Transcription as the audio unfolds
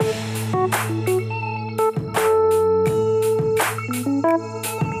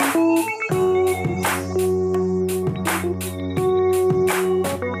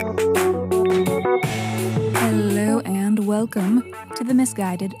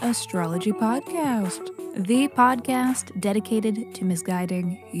Misguided Astrology Podcast, the podcast dedicated to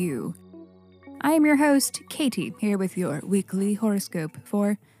misguiding you. I am your host, Katie, here with your weekly horoscope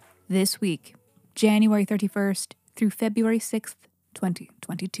for this week, January 31st through February 6th,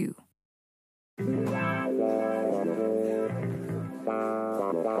 2022.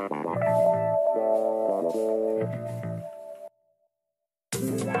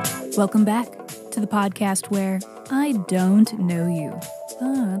 Welcome back to the podcast where I don't know you,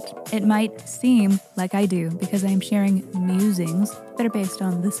 but it might seem like I do because I am sharing musings that are based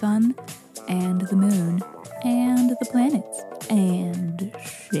on the sun and the moon and the planets and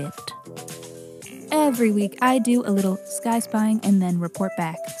shit. Every week I do a little sky spying and then report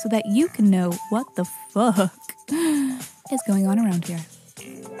back so that you can know what the fuck is going on around here.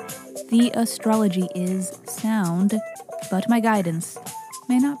 The astrology is sound, but my guidance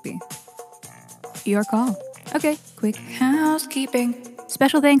may not be. Your call. Okay, quick housekeeping.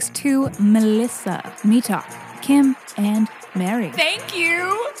 Special thanks to Melissa, Meetalk, Kim, and Mary. Thank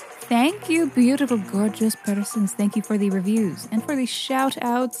you! Thank you, beautiful, gorgeous persons. Thank you for the reviews and for the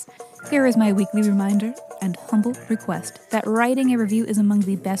shout-outs. Here is my weekly reminder and humble request that writing a review is among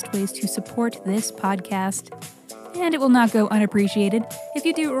the best ways to support this podcast, and it will not go unappreciated. If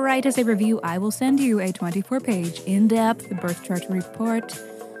you do write us a review, I will send you a 24-page, in-depth birth chart report.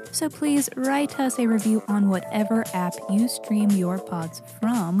 So please write us a review on whatever app you stream your pods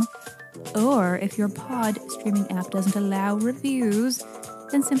from. Or if your pod streaming app doesn't allow reviews,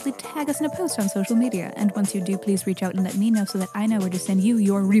 then simply tag us in a post on social media. And once you do, please reach out and let me know so that I know where to send you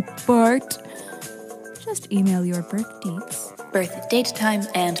your report. Just email your birth dates, Birth date, time,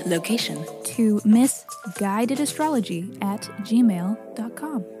 and location to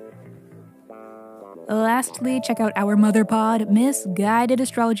misguidedastrology@gmail.com. Lastly, check out our mother pod, Misguided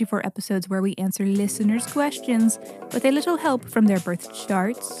Astrology, for episodes where we answer listeners' questions with a little help from their birth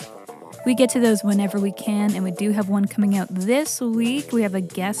charts. We get to those whenever we can, and we do have one coming out this week. We have a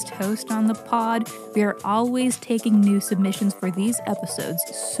guest host on the pod. We are always taking new submissions for these episodes,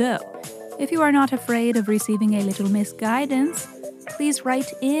 so if you are not afraid of receiving a little misguidance, please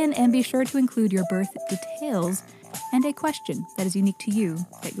write in and be sure to include your birth details and a question that is unique to you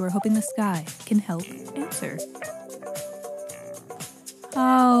that you are hoping the sky can help answer.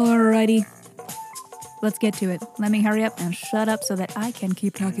 Alrighty, let's get to it. Let me hurry up and shut up so that I can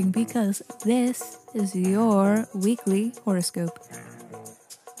keep talking because this is your weekly horoscope.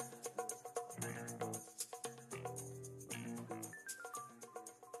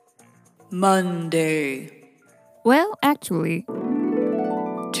 Monday, Well, actually,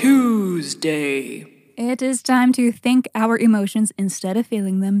 Tuesday, it is time to think our emotions instead of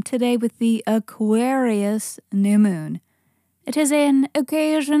feeling them today with the Aquarius new moon. It is an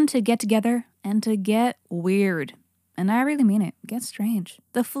occasion to get together and to get weird. And I really mean it. Get strange.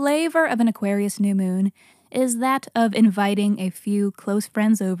 The flavor of an Aquarius new moon is that of inviting a few close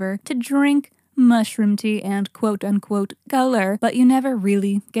friends over to drink mushroom tea and quote-unquote color, but you never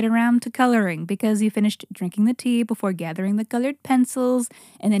really get around to coloring because you finished drinking the tea before gathering the colored pencils,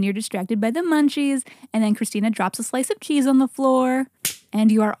 and then you're distracted by the munchies, and then Christina drops a slice of cheese on the floor,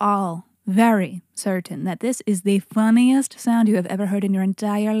 and you are all very certain that this is the funniest sound you have ever heard in your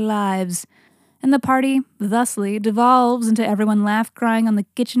entire lives. And the party, thusly, devolves into everyone laugh-crying on the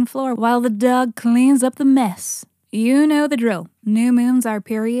kitchen floor while the dog cleans up the mess. You know the drill. New moons are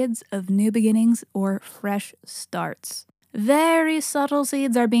periods of new beginnings or fresh starts. Very subtle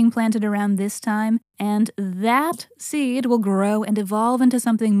seeds are being planted around this time, and that seed will grow and evolve into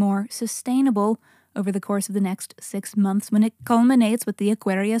something more sustainable over the course of the next 6 months when it culminates with the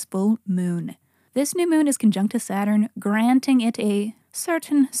Aquarius full moon. This new moon is conjunct to Saturn, granting it a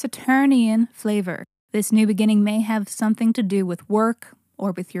certain Saturnian flavor. This new beginning may have something to do with work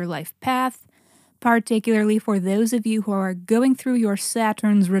or with your life path, particularly for those of you who are going through your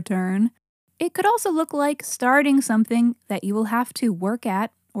Saturn's return. It could also look like starting something that you will have to work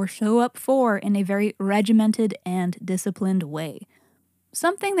at or show up for in a very regimented and disciplined way.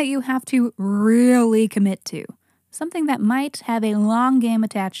 Something that you have to really commit to. Something that might have a long game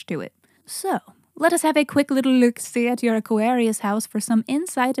attached to it. So, let us have a quick little look-see at your Aquarius house for some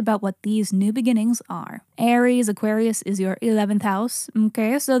insight about what these new beginnings are. Aries, Aquarius is your 11th house.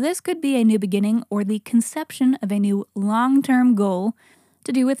 Okay, so this could be a new beginning or the conception of a new long-term goal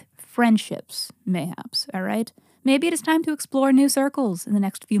to do with friendships, mayhaps, all right? Maybe it is time to explore new circles in the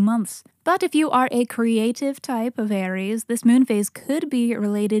next few months. But if you are a creative type of Aries, this moon phase could be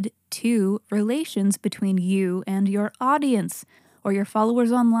related to relations between you and your audience, or your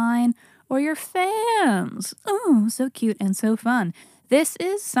followers online, or your fans. Oh, so cute and so fun. This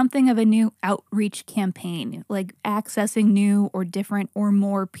is something of a new outreach campaign, like accessing new or different or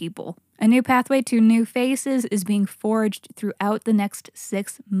more people. A new pathway to new faces is being forged throughout the next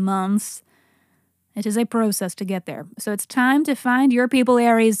 6 months. It is a process to get there, so it's time to find your people,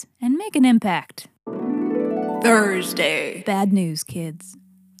 Aries, and make an impact. Thursday. Bad news, kids.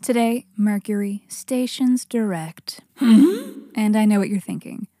 Today, Mercury stations direct. And I know what you're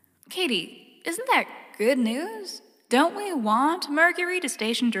thinking. Katie, isn't that good news? Don't we want Mercury to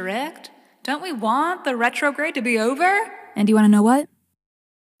station direct? Don't we want the retrograde to be over? And do you want to know what?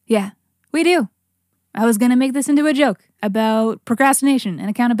 Yeah, we do. I was going to make this into a joke about procrastination and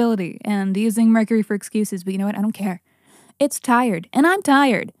accountability and using Mercury for excuses, but you know what? I don't care. It's tired, and I'm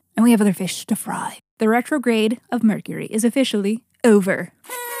tired, and we have other fish to fry. The retrograde of Mercury is officially over.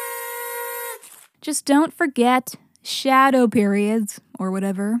 Just don't forget shadow periods, or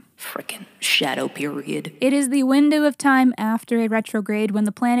whatever. Frickin' shadow period. It is the window of time after a retrograde when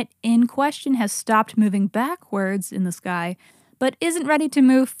the planet in question has stopped moving backwards in the sky, but isn't ready to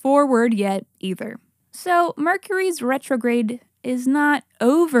move forward yet either. So Mercury's retrograde is not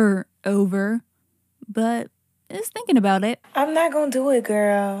over, but is thinking about it. I'm not gonna do it,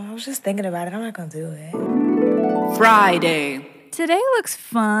 girl. I was just thinking about it. I'm not gonna do it. Friday. Today looks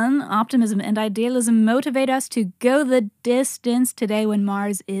fun. Optimism and idealism motivate us to go the distance today when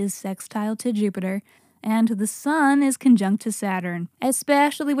Mars is sextile to Jupiter and the Sun is conjunct to Saturn,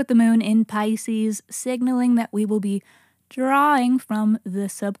 especially with the Moon in Pisces, signaling that we will be drawing from the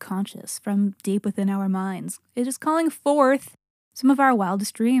subconscious, from deep within our minds. It is calling forth some of our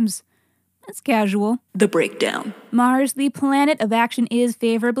wildest dreams. It's casual. The breakdown. Mars, the planet of action, is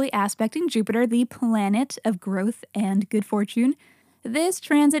favorably aspecting Jupiter, the planet of growth and good fortune. This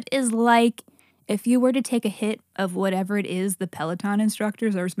transit is like if you were to take a hit of whatever it is the Peloton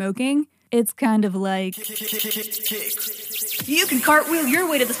instructors are smoking. It's kind of like... You can cartwheel your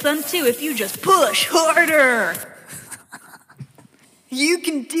way to the sun too if you just push harder. You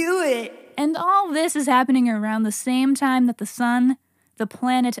can do it. And all this is happening around the same time that the Sun, the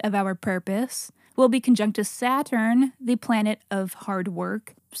planet of our purpose, will be conjunct to Saturn, the planet of hard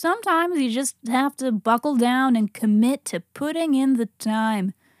work. Sometimes you just have to buckle down and commit to putting in the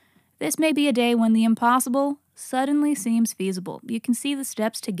time. This may be a day when the impossible suddenly seems feasible. You can see the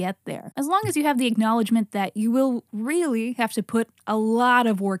steps to get there. As long as you have the acknowledgement that you will really have to put a lot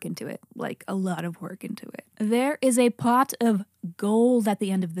of work into it. Like a lot of work into it. There is a pot of gold at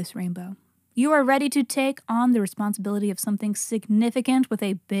the end of this rainbow. You are ready to take on the responsibility of something significant with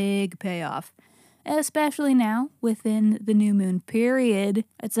a big payoff. Especially now, within the new moon period,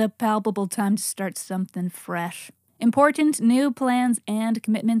 it's a palpable time to start something fresh. Important new plans and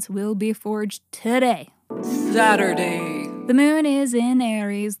commitments will be forged today. Saturday. The moon is in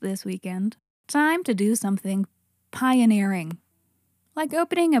Aries this weekend. Time to do something pioneering. Like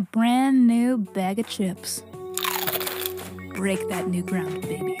opening a brand new bag of chips. Break that new ground,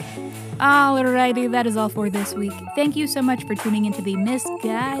 baby. Alrighty, that is all for this week. Thank you so much for tuning into the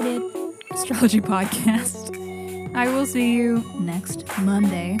Misguided Astrology Podcast. I will see you next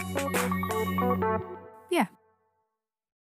Monday.